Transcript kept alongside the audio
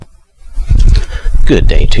Good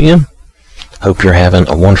day to you. Hope you're having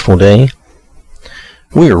a wonderful day.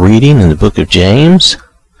 We are reading in the book of James.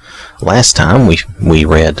 Last time we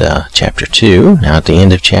read chapter 2. Now at the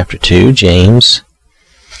end of chapter 2, James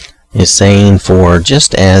is saying, "For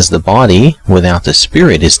just as the body without the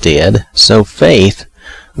spirit is dead, so faith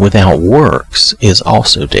without works is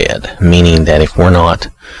also dead." Meaning that if we're not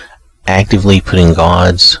actively putting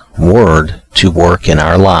God's word to work in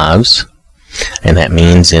our lives, and that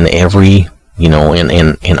means in every,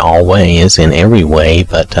 in all ways, in every way,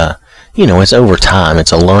 but it's over time.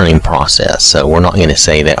 It's a learning process. So we're not going to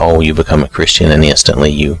say that, you become a Christian and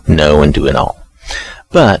instantly you know and do it all.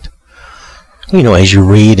 But, as you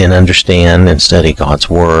read and understand and study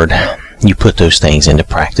God's Word, you put those things into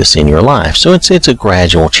practice in your life. So it's a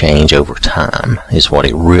gradual change over time is what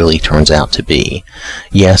it really turns out to be.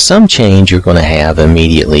 Yes, some change you're going to have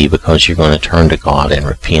immediately because you're going to turn to God and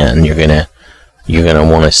repent. You're going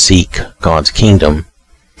to want to seek God's kingdom.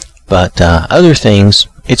 But other things,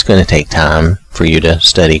 it's going to take time for you to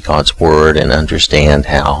study God's Word and understand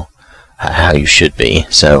how you should be.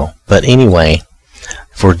 But anyway,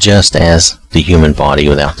 for just as the human body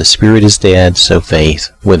without the spirit is dead, so faith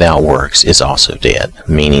without works is also dead,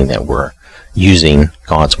 meaning that we're using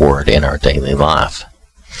God's Word in our daily life.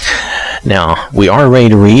 Now, we are ready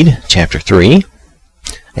to read chapter 3,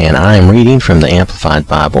 and I am reading from the Amplified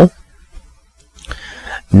Bible.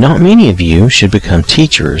 "Not many of you should become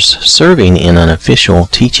teachers, serving in an official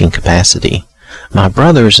teaching capacity, my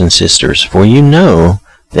brothers and sisters, for you know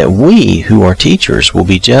that we who are teachers will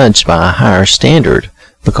be judged by a higher standard,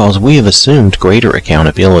 because we have assumed greater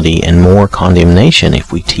accountability and more condemnation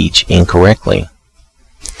if we teach incorrectly.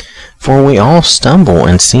 For we all stumble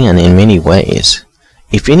and sin in many ways.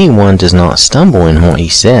 If anyone does not stumble in what he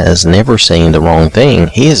says, never saying the wrong thing,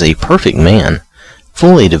 he is a perfect man,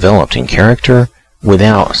 fully developed in character,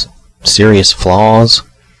 without serious flaws,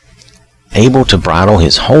 able to bridle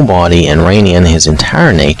his whole body and rein in his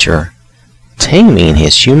entire nature, taming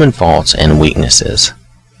his human faults and weaknesses."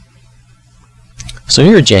 So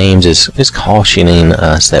here James is cautioning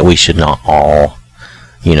us that we should not all,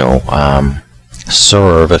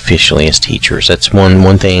 serve officially as teachers. That's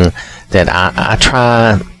one thing that I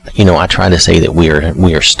try to say, that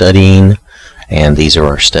we are studying, and these are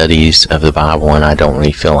our studies of the Bible, and I don't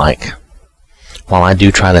really feel like, while I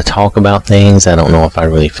do try to talk about things, I don't know if I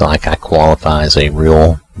really feel like I qualify as a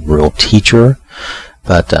real teacher.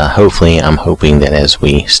 But hopefully, I'm hoping that as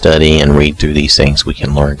we study and read through these things, we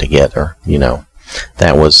can learn together.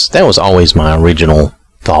 That was always my original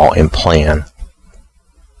thought and plan.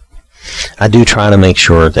 I do try to make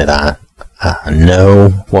sure that I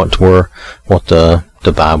know what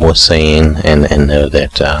the Bible is saying, and know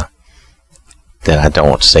that I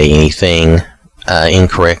don't say anything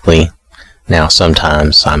incorrectly. Now,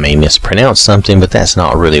 sometimes I may mispronounce something, but that's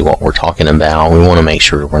not really what we're talking about. We want to make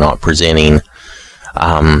sure we're not presenting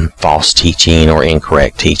false teaching or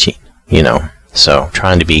incorrect teaching, So,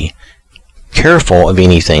 trying to be careful of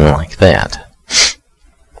anything like that.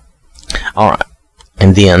 Alright,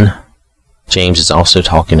 and then James is also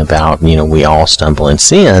talking about, we all stumble in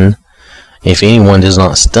sin. If anyone does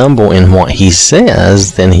not stumble in what he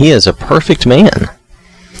says, then he is a perfect man,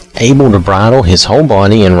 able to bridle his whole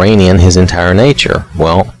body and rein in his entire nature.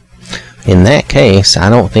 Well, in that case, I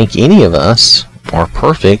don't think any of us are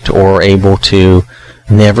perfect or able to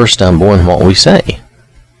never stumble in what we say.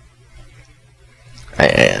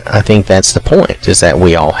 I think that's the point, is that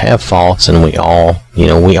we all have faults, and we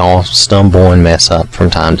all stumble and mess up from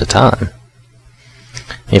time to time.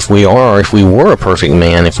 If we were a perfect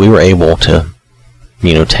man, if we were able to,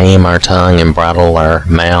 tame our tongue and bridle our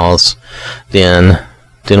mouths, then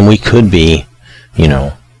we could be,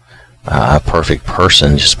 a perfect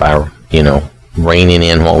person just by, reining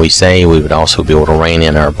in what we say. We would also be able to rein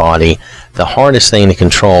in our body. The hardest thing to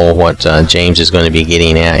control, what James is going to be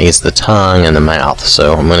getting at, is the tongue and the mouth.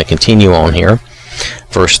 So I'm going to continue on here.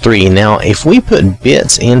 Verse 3, "Now if we put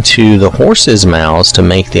bits into the horses' mouths to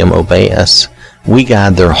make them obey us, we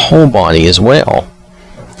guide their whole body as well.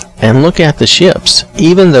 And look at the ships.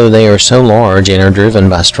 Even though they are so large and are driven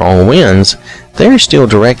by strong winds, they are still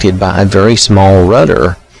directed by a very small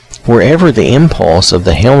rudder, wherever the impulse of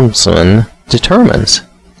the helmsman determines.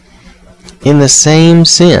 In the same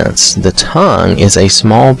sense, the tongue is a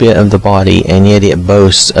small bit of the body, and yet it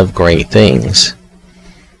boasts of great things."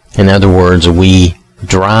 In other words, we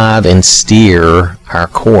drive and steer our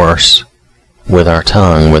course with our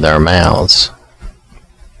tongue, with our mouths.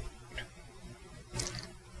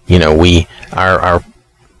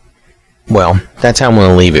 Well, that's how I'm going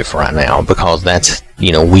to leave it for right now, because that's,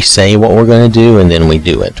 we say what we're going to do, and then we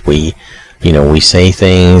do it. We we say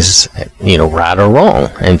things, right or wrong,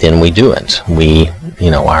 and then we do it.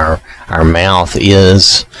 Our mouth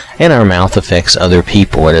is, and our mouth affects other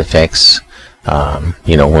people. It affects,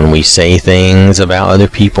 when we say things about other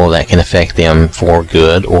people, that can affect them for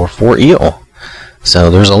good or for ill.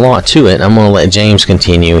 So there's a lot to it. I'm going to let James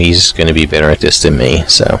continue. He's going to be better at this than me.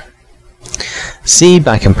 So, see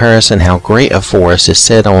by comparison how great a forest is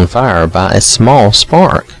set on fire by a small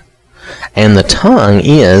spark. And the tongue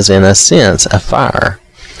is, in a sense, a fire,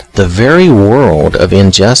 the very world of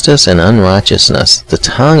injustice and unrighteousness. The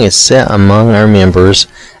tongue is set among our members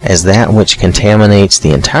as that which contaminates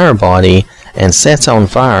the entire body and sets on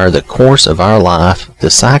fire the course of our life,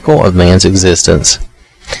 the cycle of man's existence,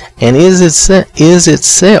 and is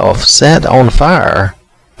itself set on fire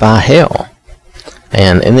by hell.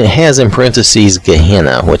 And it has in parentheses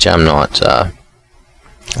Gehenna, which I'm not,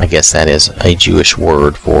 I guess that is a Jewish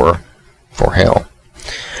word for hell.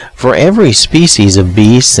 For every species of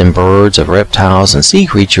beasts and birds, of reptiles and sea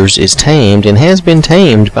creatures is tamed and has been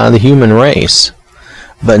tamed by the human race.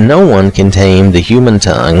 But no one can tame the human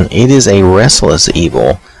tongue. It is a restless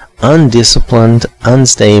evil, undisciplined,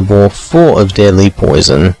 unstable, full of deadly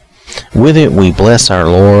poison. With it we bless our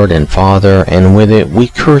Lord and Father, and with it we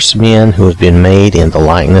curse men who have been made in the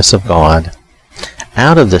likeness of God.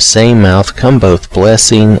 Out of the same mouth come both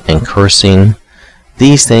blessing and cursing.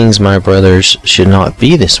 These things, my brothers, should not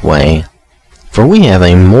be this way, for we have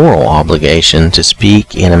a moral obligation to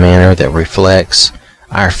speak in a manner that reflects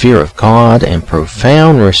our fear of God and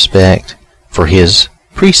profound respect for His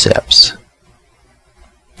precepts.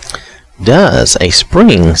 Does a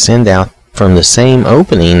spring send out from the same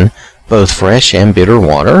opening both fresh and bitter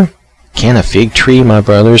water? Can a fig tree, my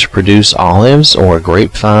brothers, produce olives, or a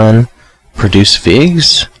grapevine produce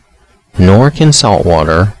figs? Nor can salt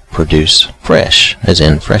water produce fresh, as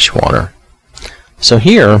in fresh water. So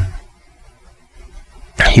here,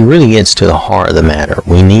 he really gets to the heart of the matter.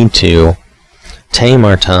 We need to tame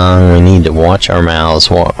our tongue. We need to watch our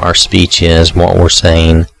mouths, what our speech is, what we're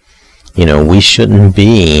saying. We shouldn't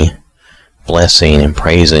be blessing and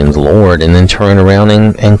praising the Lord and then turn around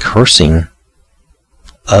and cursing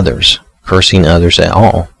others at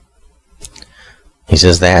all. He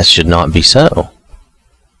says that should not be so.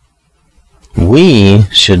 We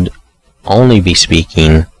should only be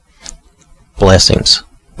speaking blessings.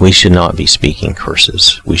 We should not be speaking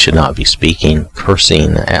curses. We should not be speaking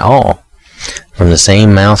cursing at all. From the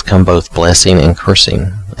same mouth come both blessing and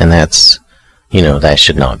cursing, and that's, that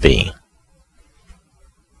should not be.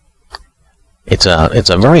 It's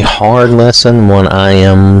a very hard lesson, one I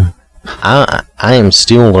am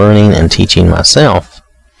still learning and teaching myself,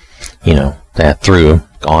 that through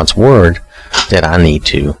God's Word, that I need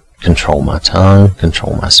to control my tongue,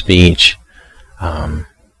 control my speech.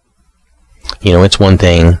 It's one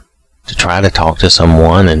thing to try to talk to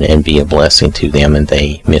someone and be a blessing to them and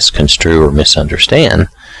they misconstrue or misunderstand,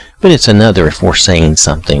 but it's another if we're saying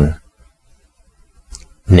something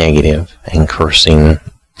negative and cursing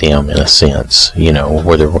them in a sense,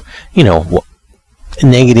 whether,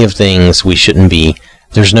 negative things we shouldn't be,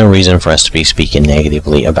 there's no reason for us to be speaking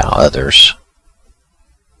negatively about others.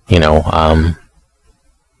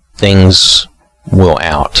 Things will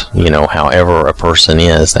out, however a person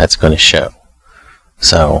is, that's going to show.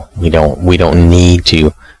 So we don't need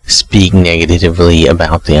to speak negatively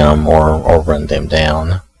about them or run them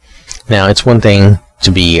down. Now, it's one thing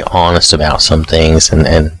to be honest about some things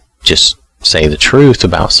and just say the truth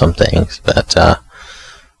about some things, but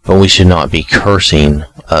we should not be cursing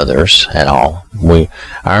others at all.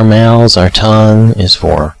 Our mouths, our tongue is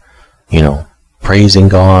for, praising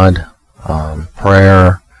God,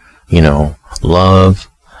 prayer, love,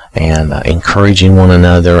 and encouraging one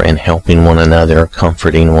another and helping one another,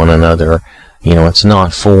 comforting one another. It's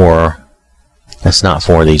not for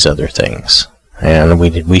these other things. And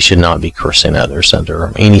we should not be cursing others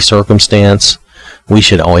under any circumstance. We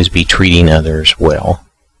should always be treating others well.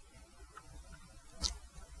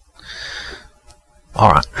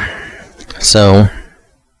 Alright. So,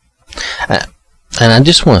 and I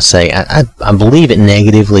just want to say, I believe it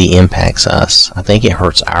negatively impacts us. I think it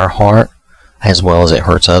hurts our heart as well as it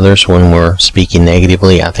hurts others when we're speaking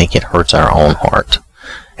negatively. I think it hurts our own heart.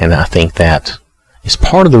 And I think that is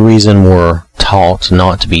part of the reason we're taught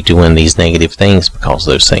not to be doing these negative things, because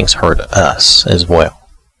those things hurt us as well.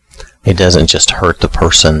 It doesn't just hurt the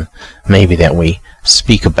person maybe that we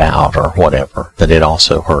speak about or whatever, but it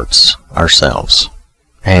also hurts ourselves.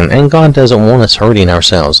 And God doesn't want us hurting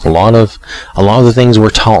ourselves. A lot of the things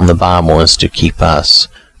we're taught in the Bible is to keep us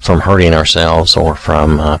from hurting ourselves or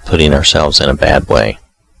from putting ourselves in a bad way.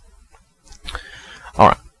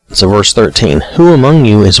 Alright, So verse 13, who among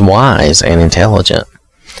you is wise and intelligent?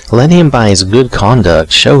 Let him by his good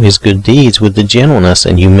conduct show his good deeds with the gentleness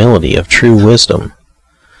and humility of true wisdom.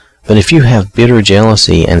 But if you have bitter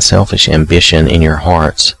jealousy and selfish ambition in your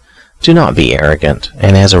hearts, do not be arrogant,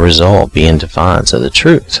 and as a result be in defiance of the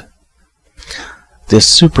truth. This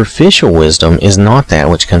superficial wisdom is not that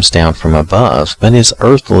which comes down from above, but is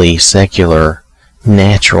earthly, secular,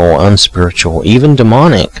 natural, unspiritual, even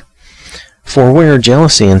demonic. For where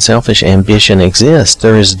jealousy and selfish ambition exist,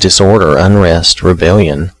 there is disorder, unrest,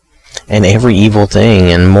 rebellion, and every evil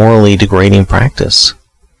thing and morally degrading practice.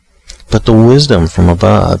 But the wisdom from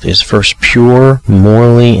above is first pure,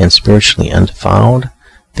 morally and spiritually undefiled,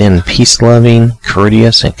 then peace-loving,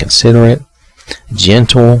 courteous and considerate,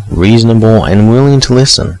 gentle, reasonable, and willing to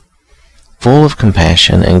listen, full of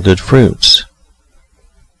compassion and good fruits.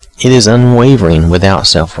 It is unwavering, without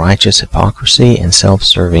self-righteous hypocrisy and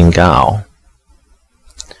self-serving guile.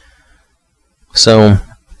 So,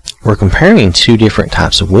 we're comparing two different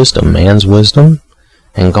types of wisdom, man's wisdom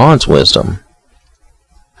and God's wisdom.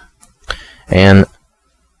 And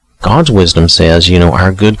God's wisdom says,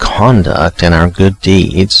 our good conduct and our good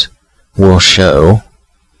deeds will show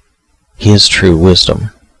His true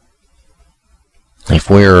wisdom. If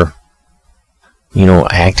we're,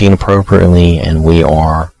 acting appropriately and we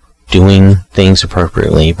are doing things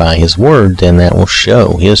appropriately by His word, then that will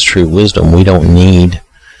show His true wisdom. We don't need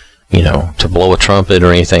to blow a trumpet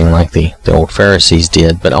or anything like the old Pharisees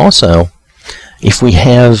did. But also, if we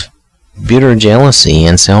have bitter jealousy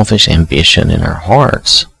and selfish ambition in our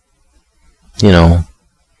hearts,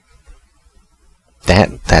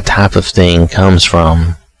 that type of thing comes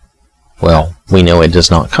from, we know it does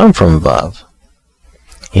not come from above.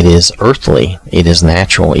 It is earthly, it is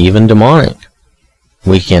natural, even demonic.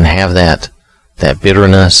 We can have that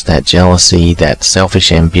bitterness, that jealousy, that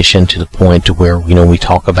selfish ambition to the point to where, we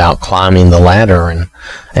talk about climbing the ladder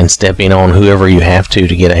and stepping on whoever you have to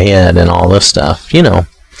get ahead and all this stuff,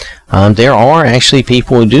 There are actually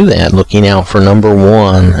people who do that, looking out for number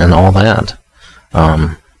one and all that.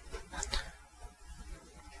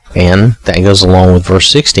 And that goes along with verse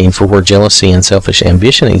 16, for where jealousy and selfish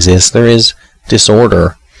ambition exists, there is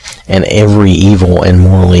disorder and every evil and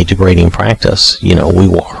morally degrading practice. We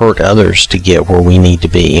will hurt others to get where we need to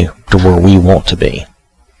be, to where we want to be.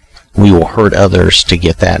 We will hurt others to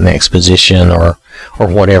get that next position or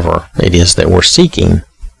whatever it is that we're seeking.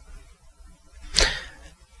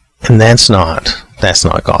 And that's not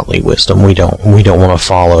godly wisdom. We don't want to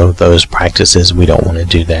follow those practices. We don't want to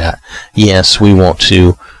do that. Yes, we want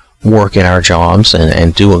to work at our jobs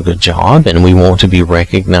and do a good job, and we want to be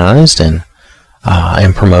recognized and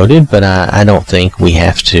promoted, but I don't think we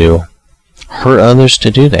have to hurt others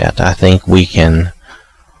to do that. I think we can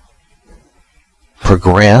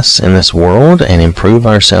progress in this world and improve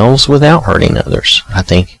ourselves without hurting others. I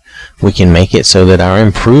think we can make it so that our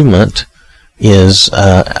improvement is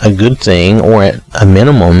a good thing, or at a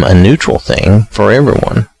minimum a neutral thing for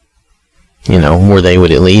everyone. Where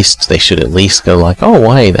they should at least go like,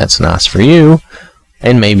 oh, hey, that's nice for you.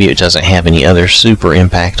 And maybe it doesn't have any other super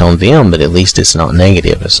impact on them, but at least it's not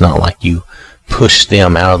negative. It's not like you push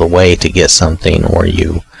them out of the way to get something, or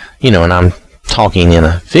and I'm talking in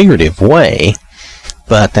a figurative way,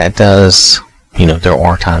 but that does, there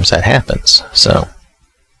are times that happens. So,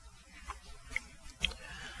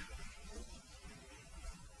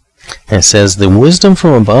 and it says, the wisdom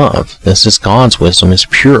from above, this is God's wisdom, is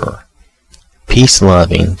pure,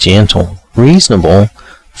 peace-loving, gentle, reasonable,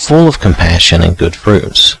 full of compassion and good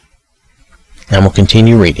fruits. And we'll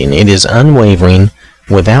continue reading. It is unwavering,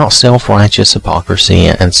 without self-righteous hypocrisy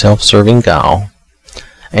and self-serving guile.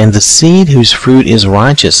 And the seed whose fruit is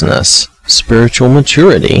righteousness, spiritual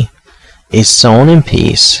maturity, is sown in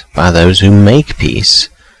peace by those who make peace,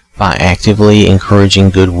 by actively encouraging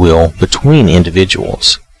goodwill between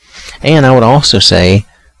individuals. And I would also say,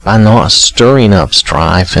 by not stirring up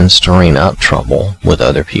strife and stirring up trouble with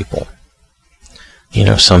other people.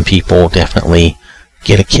 Some people definitely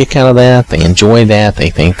get a kick out of that. They enjoy that. They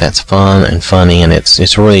think that's fun and funny, and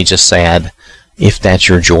it's really just sad if that's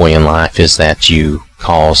your joy in life, is that you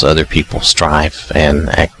cause other people strife and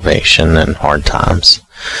aggravation and hard times.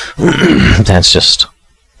 That's just,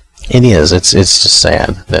 it is. It's just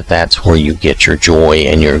sad that that's where you get your joy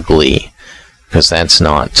and your glee, because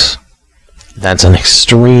that's an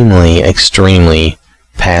extremely, extremely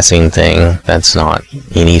passing thing. That's not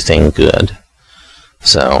anything good.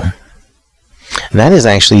 So, that is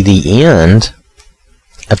actually the end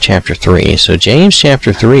of chapter 3. So James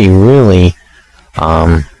chapter 3 really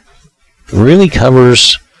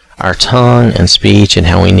covers our tongue and speech and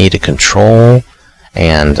how we need to control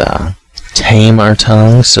and tame our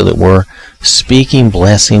tongues so that we're speaking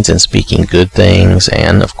blessings and speaking good things,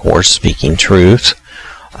 and of course speaking truth,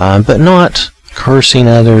 but not cursing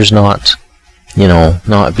others, not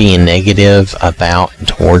being negative about and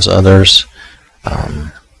towards others.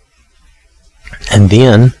 And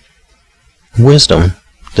then wisdom,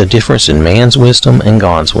 the difference in man's wisdom and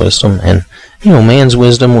God's wisdom. And man's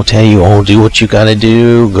wisdom will tell you, oh, do what you got to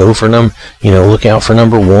do, go for look out for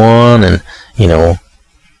number one, and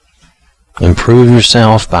improve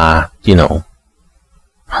yourself by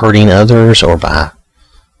hurting others, or by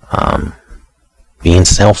being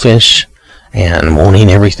selfish and wanting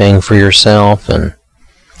everything for yourself. And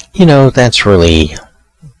that's really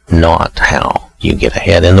not how you get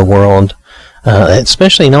ahead in the world,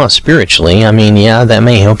 especially not spiritually. I mean, yeah, that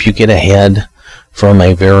may help you get ahead from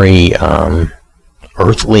a very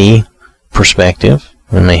earthly perspective.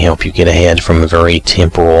 It may help you get ahead from a very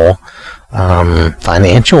temporal,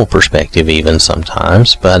 financial perspective even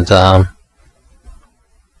sometimes, but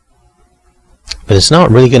it's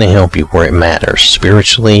not really going to help you where it matters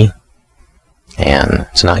spiritually, and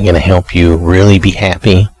it's not going to help you really be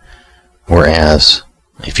happy. Whereas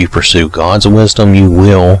if you pursue God's wisdom, you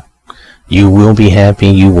will be happy.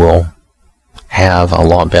 You will have a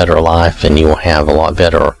lot better life, and you will have a lot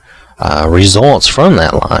better results from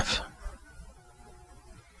that life.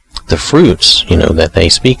 The fruits, that they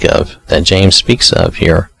speak of, that James speaks of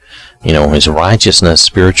here, is righteousness,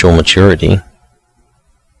 spiritual maturity.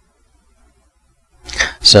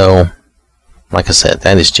 So, like I said,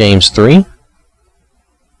 that is James 3.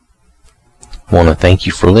 I want to thank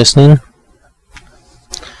you for listening.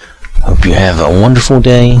 Hope you have a wonderful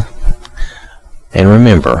day. And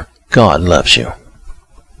remember, God loves you.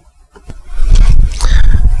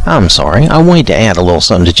 I'm sorry, I wanted to add a little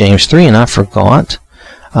something to James 3 and I forgot.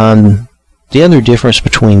 The other difference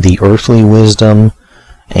between the earthly wisdom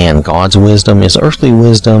and God's wisdom is earthly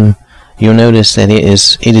wisdom. You'll notice that it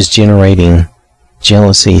is generating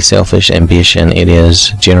jealousy, selfish ambition. It is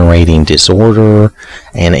generating disorder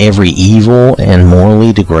and every evil and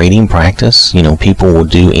morally degrading practice. People will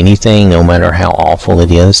do anything, no matter how awful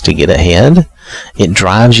it is, to get ahead. It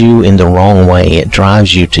drives you in the wrong way. It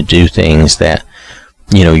drives you to do things that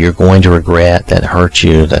you're going to regret, that hurt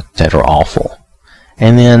you, that are awful.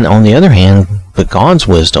 And then on the other hand, but God's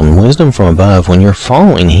wisdom from above, when you're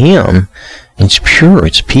following Him, it's pure,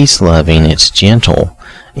 it's peace-loving, it's gentle,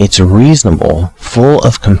 it's reasonable, full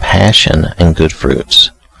of compassion and good fruits.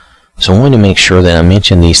 So I wanted to make sure that I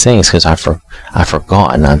mentioned these things because I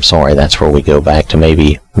forgot, and I'm sorry. That's where we go back to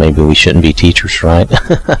maybe we shouldn't be teachers, right?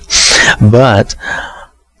 But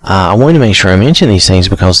I wanted to make sure I mention these things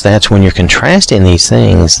because that's when you're contrasting these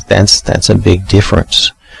things. That's a big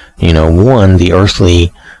difference. One, the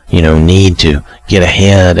earthly, need to get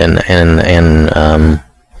ahead and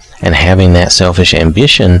having that selfish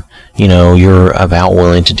ambition. You're about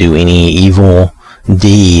willing to do any evil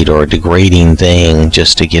deed or degrading thing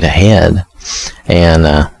just to get ahead.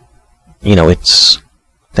 And,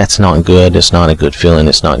 that's not good. It's not a good feeling.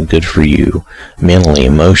 It's not good for you mentally,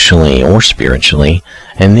 emotionally, or spiritually.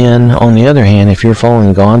 And then, on the other hand, if you're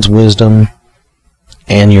following God's wisdom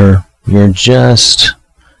and you're just,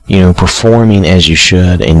 performing as you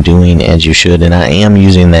should and doing as you should, and I am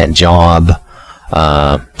using that job,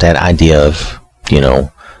 that idea of,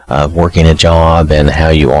 working a job and how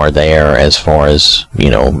you are there as far as,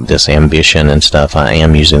 this ambition and stuff. I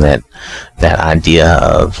am using that idea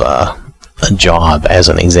of a job as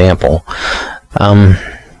an example. But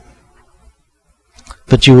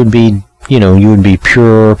you would be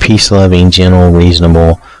pure, peace-loving, gentle,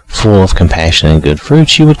 reasonable, full of compassion and good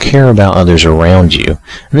fruits. You would care about others around you.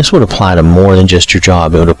 And this would apply to more than just your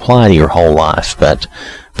job. It would apply to your whole life. But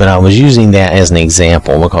I was using that as an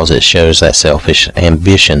example because it shows that selfish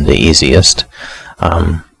ambition the easiest.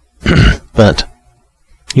 But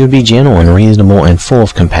you would be gentle and reasonable and full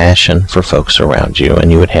of compassion for folks around you,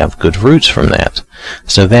 and you would have good fruits from that.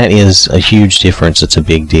 So that is a huge difference. It's a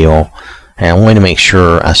big deal. And I wanted to make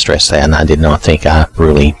sure I stressed that, and I did not think I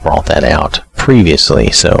really brought that out previously.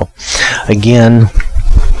 So, again,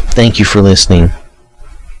 thank you for listening.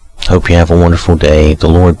 Hope you have a wonderful day. The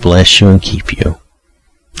Lord bless you and keep you.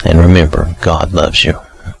 And remember, God loves you.